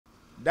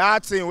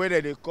That thing where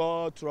they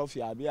call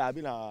trophy, I be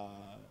na,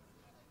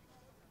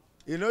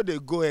 you know they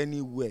go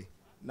anywhere.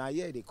 Now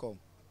here they come.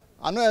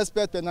 I don't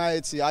expect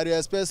penalty. I dey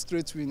expect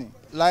straight winning.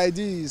 Like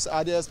this,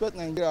 I dey expect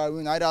Nigeria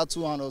win either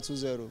 2-1 or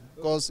 2-0.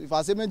 Because if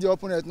I say make the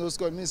opponent no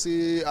score, me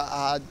say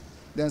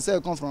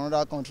themselves come from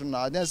another country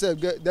now.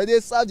 Themselves they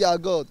serve their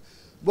God.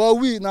 But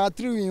we now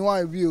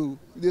 3-in-1 view.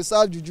 They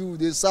serve Juju,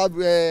 they serve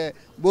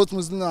both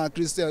Muslim and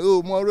Christian.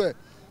 Oh, more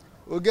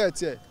we get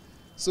here.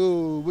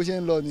 So we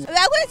are going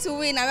to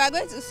win and we are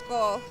going to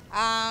score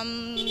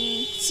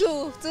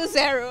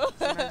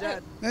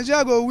 2-0.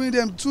 Nigeria go win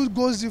them 2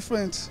 goals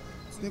different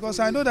because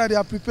I know that they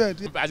are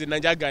prepared. As a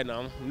Nigerian guy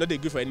now, not they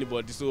good for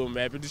anybody. So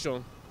my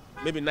prediction,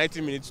 maybe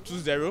 90 minutes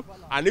 2-0,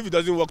 and if it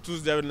doesn't work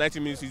 2-0, 90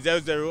 minutes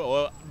 0-0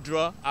 or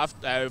draw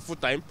after full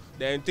time,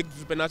 then take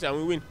the penalty and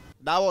we win.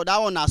 That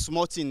one na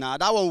small thing now.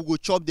 That one we go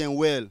chop them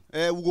well.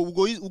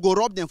 We go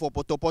rob them for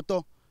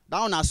poto. That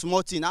one a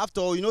small thing.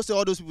 After all, you know, say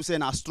all those people say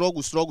na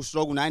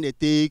struggle. Now they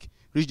take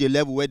reach the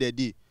level where they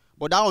did.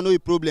 But that one no be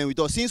problem with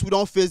us. Since we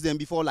don't face them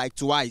before like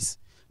twice,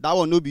 that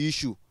one no be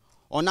issue.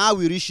 Or now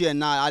we reach here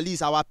now, at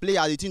least our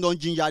players, the team don't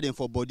ginger them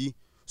for body.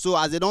 So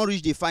as they don't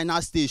reach the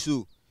final stage,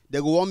 so they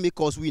go want make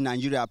us win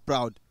Nigeria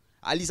proud.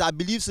 At least I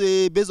believe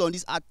say based on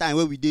this hard time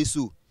where we did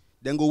so,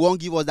 then go won't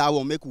give us that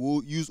one, make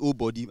we use whole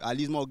body, at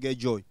least more get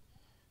joy.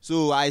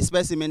 So I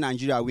expect to make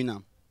Nigeria winner.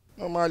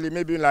 Normally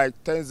maybe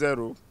like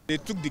 10-0. They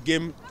took the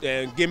game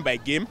game by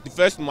game. The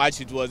first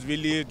match it was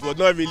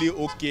not really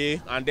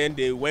okay, and then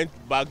they went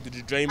back to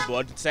the drawing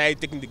board,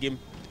 decided taking the game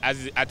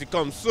as it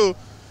comes. So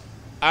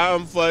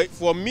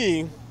for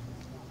me,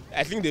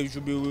 I think they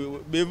should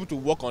be able to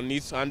work on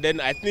it. And then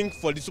I think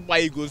for the Super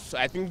Eagles,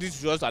 I think this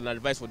is just an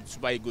advice for the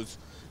Super Eagles.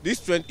 This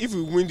trend, if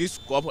we win this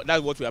cup,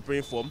 that's what we are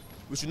praying for.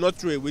 We should not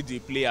throw away the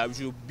player. We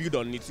should build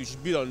on it. We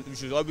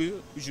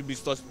should be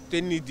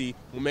sustaining the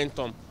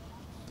momentum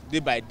day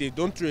by day.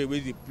 Don't throw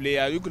away the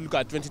player. You could look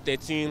at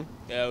 2013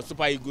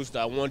 Super Eagles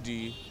that won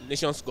the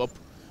Nations Cup.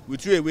 We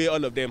threw away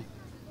all of them.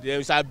 Then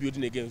we start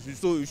building again.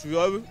 So we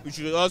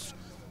should also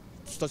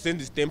sustain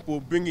this tempo,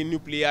 bring in new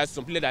players.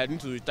 Some players that need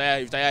to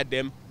retire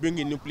them, bring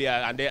in new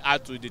players, and then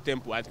add to the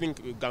tempo. I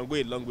think we can go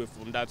a long way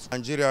from that.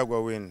 Nigeria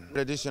will win.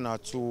 Traditional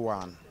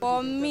 2-1.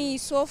 For me,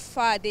 so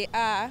far they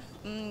are.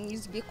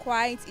 It's be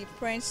quite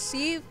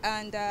impressive,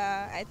 and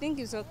I think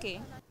it's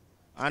okay.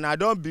 And I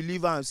don't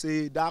believe and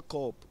say that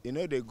cup, you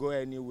know, they go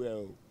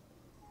anywhere.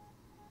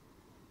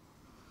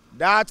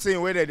 That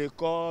thing where they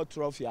call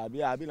trophy,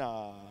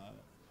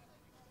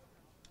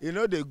 you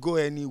know, they go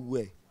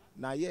anywhere.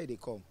 Now here they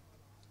come.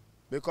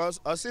 Because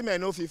Osimhen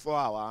no fit for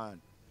our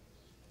hand.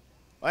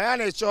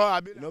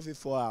 Oyanecho no fit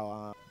for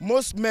our hand.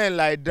 Most men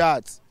like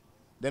that,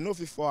 they no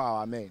fit for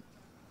our men.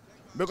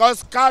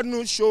 Because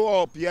Kanu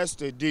show up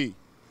yesterday.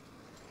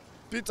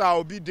 Peter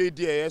Obi dey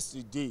there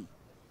yesterday.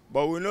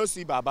 But we no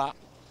see Baba.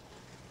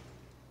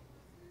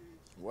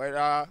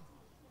 Whether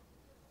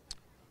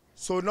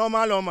so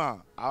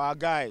normal, our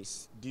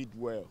guys did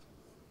well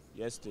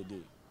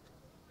yesterday.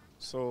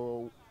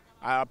 So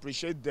I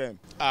appreciate them.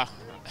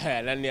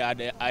 Then they had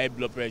the high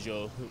blood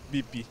pressure,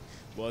 BP.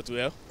 But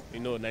well, you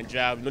know,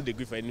 Nigeria not the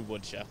good for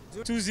anybody.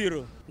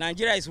 2-0.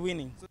 Nigeria is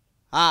winning.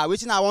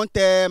 Wetin I want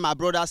tell my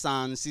brothers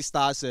and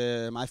sisters,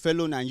 my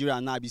fellow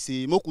Nigerians now be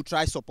say, make we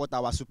try support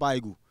our Super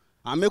Eagles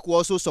and make we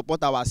also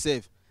support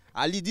ourselves.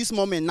 At least this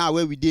moment now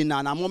where we dey now,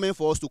 a moment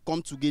for us to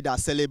come together,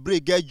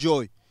 celebrate, get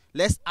joy.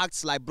 Let's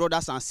act like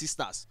brothers and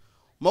sisters.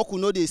 More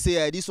could know they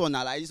say this one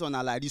I like, this one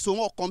I like. This so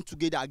more come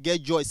together,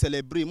 get joy,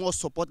 celebrate, more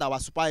support our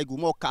Super Eagles,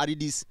 more carry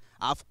this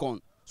AFCON.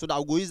 So that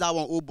we go use that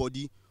one whole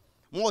body.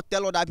 More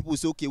tell other people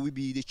say okay, we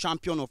be the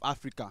champion of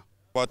Africa.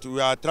 But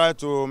we are trying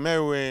to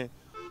maybe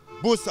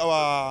boost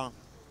our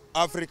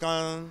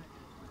African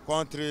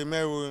country.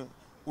 Maybe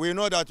we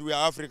know that we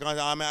are Africans.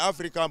 I'm an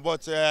African,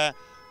 but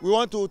we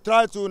want to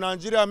try to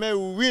Nigeria maybe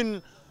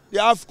win the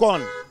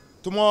AFCON.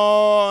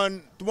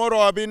 Tomorrow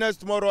or be next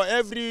tomorrow,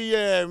 every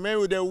year,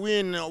 maybe they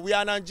win. We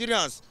are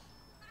Nigerians.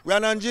 We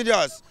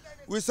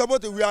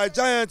are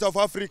giants of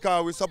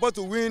Africa. We support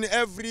to win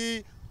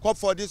every cup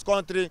for this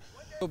country.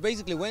 So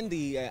basically, when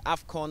the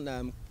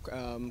AFCON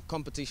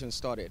competition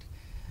started,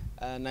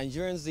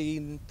 Nigerians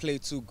didn't play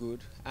too good.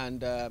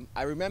 And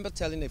I remember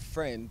telling a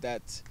friend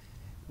that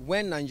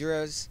when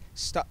Nigerians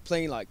start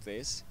playing like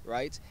this,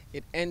 right,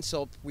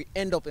 we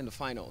end up in the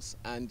finals.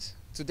 And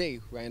today,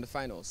 we're in the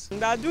finals.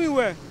 They are doing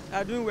well. They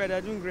are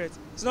doing great.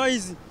 It's not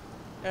easy.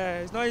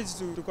 It's not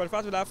easy to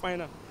qualify to that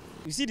final.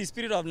 You see the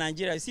spirit of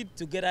Nigeria, you see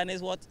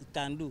togetherness, what it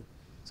can do.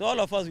 So all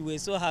of us, we were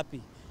so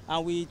happy.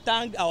 And we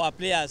thank our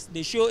players.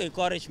 They show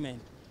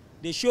encouragement.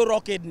 They show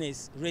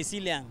rockedness,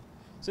 resilience.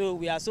 So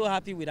we are so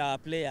happy with our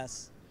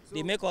players.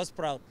 They make us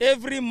proud.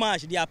 Every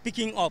match, they are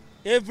picking up.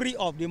 Every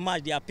of the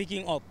match, they are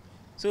picking up.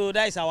 So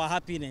that is our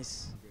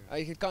happiness.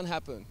 It can't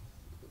happen.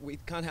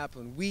 It can't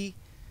happen.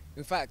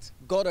 In fact,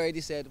 God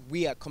already said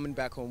we are coming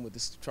back home with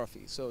this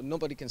trophy, so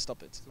nobody can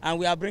stop it. And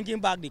we are bringing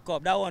back the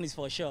cup. That one is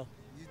for sure.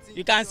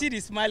 You can see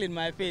the smile in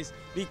my face.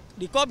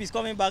 The cup is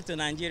coming back to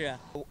Nigeria.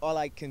 All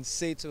I can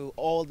say to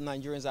all the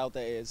Nigerians out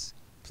there is,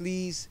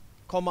 please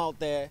come out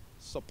there,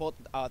 support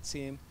our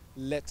team,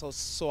 let us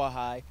soar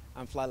high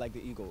and fly like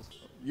the eagles.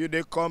 You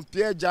dey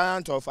compare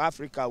giant of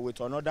Africa with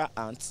another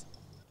ant?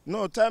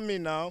 No, tell me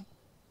now.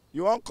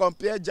 You wan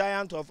compare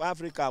giant of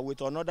Africa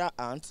with another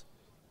ant?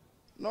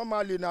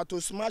 Normally na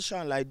to smash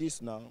am like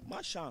this now.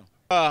 Mash am.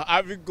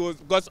 Ivory Coast,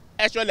 because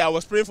actually I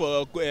was praying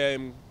for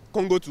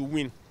Congo to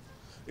win.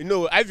 You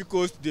know, Ivory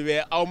Coast, they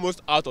were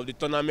almost out of the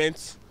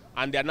tournament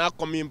and they are now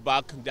coming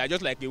back. They are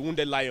just like a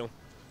wounded lion.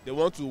 They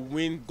want to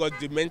win because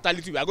the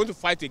mentality, we are going to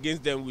fight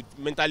against them with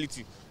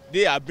mentality.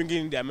 They are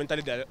bringing their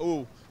mentality that,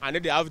 oh, and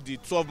then they have the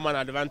 12-man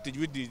advantage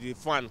with the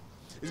fan.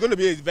 It's going to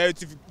be a very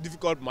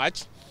difficult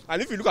match.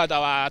 And if you look at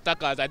our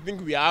attackers, I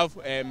think we have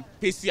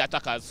pacey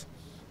attackers.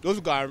 Those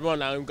who can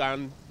run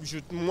and we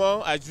should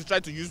try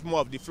to use more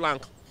of the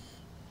flank.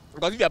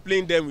 Because if you are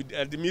playing them with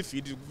the midfield,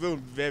 it's very,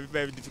 very,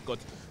 very difficult.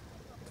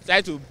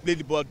 Try to play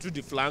the ball through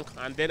the flank,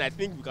 and then I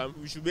think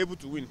we should be able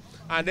to win.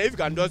 And then if you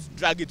can just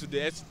drag it to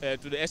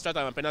the extra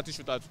time and penalty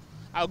shootout,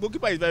 our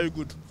goalkeeper is very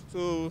good.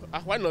 So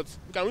why not?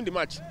 We can win the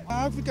match.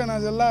 African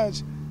as a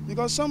large,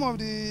 because some of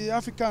the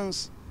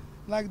Africans,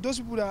 like those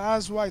people that are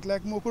eyes white,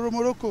 like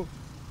Morocco,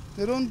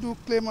 they don't do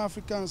claim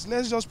Africans.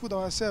 Let's just put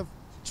ourselves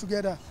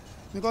together.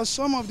 Because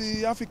some of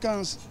the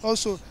Africans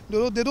also,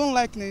 they don't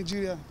like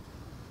Nigeria.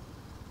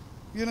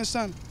 You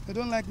understand? They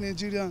don't like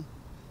Nigerian.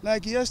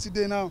 Like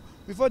yesterday now,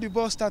 before the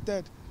ball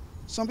started,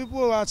 some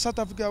people at South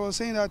Africa were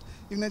saying that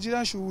if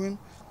Nigeria should win,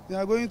 they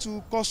are going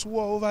to cause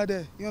war over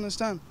there. You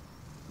understand?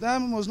 That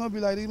must not be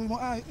like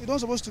that. It's not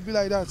supposed to be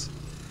like that.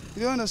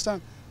 You don't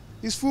understand?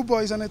 It's football,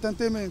 it's an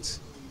entertainment.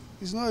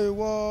 It's not a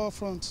war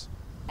front.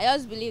 I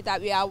just believe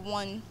that we are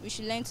one. We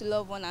should learn to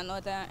love one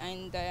another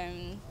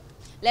and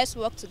let's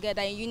work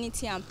together in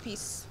unity and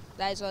peace.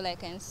 That is all I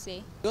can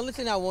say. The only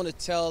thing I want to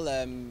tell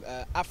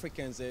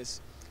Africans is,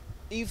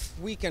 if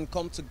we can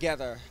come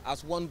together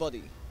as one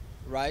body,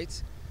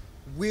 right,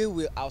 we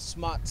will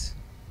outsmart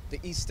the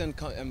Eastern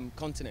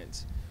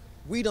continent.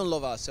 We don't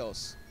love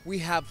ourselves. We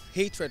have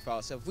hatred for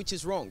ourselves, which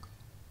is wrong,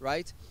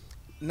 right?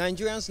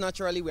 Nigerians,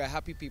 naturally, we are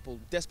happy people,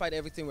 despite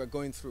everything we're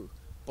going through.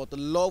 But the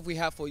love we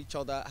have for each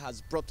other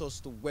has brought us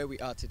to where we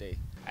are today.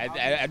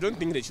 I don't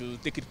think they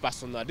should take it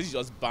personal. This is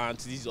just bant,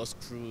 this is just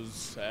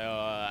cruise.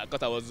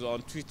 Because I was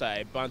on Twitter,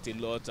 I bant a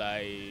lot,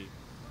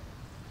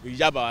 we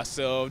jab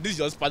ourselves. This is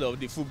just part of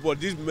the football.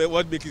 This is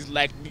what makes it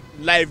like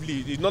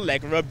lively. It's not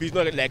like rugby, it's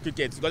not like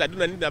cricket. Because I don't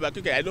know anything about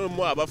cricket, I don't know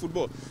more about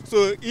football.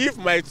 So if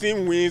my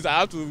team wins, I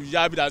have to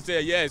jab it and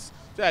say yes.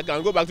 So I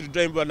can go back to the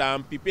drawing board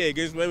and prepare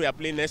against when we are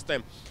playing next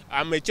time.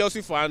 I'm a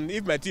Chelsea fan.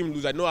 If my team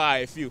loses, I know how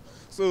I feel.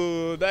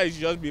 So that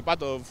should just be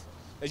part of.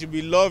 There should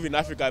be love in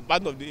Africa.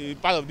 Part of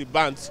the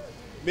band.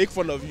 Make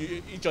fun of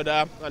each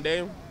other and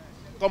then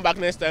come back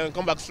next time,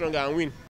 come back stronger and win.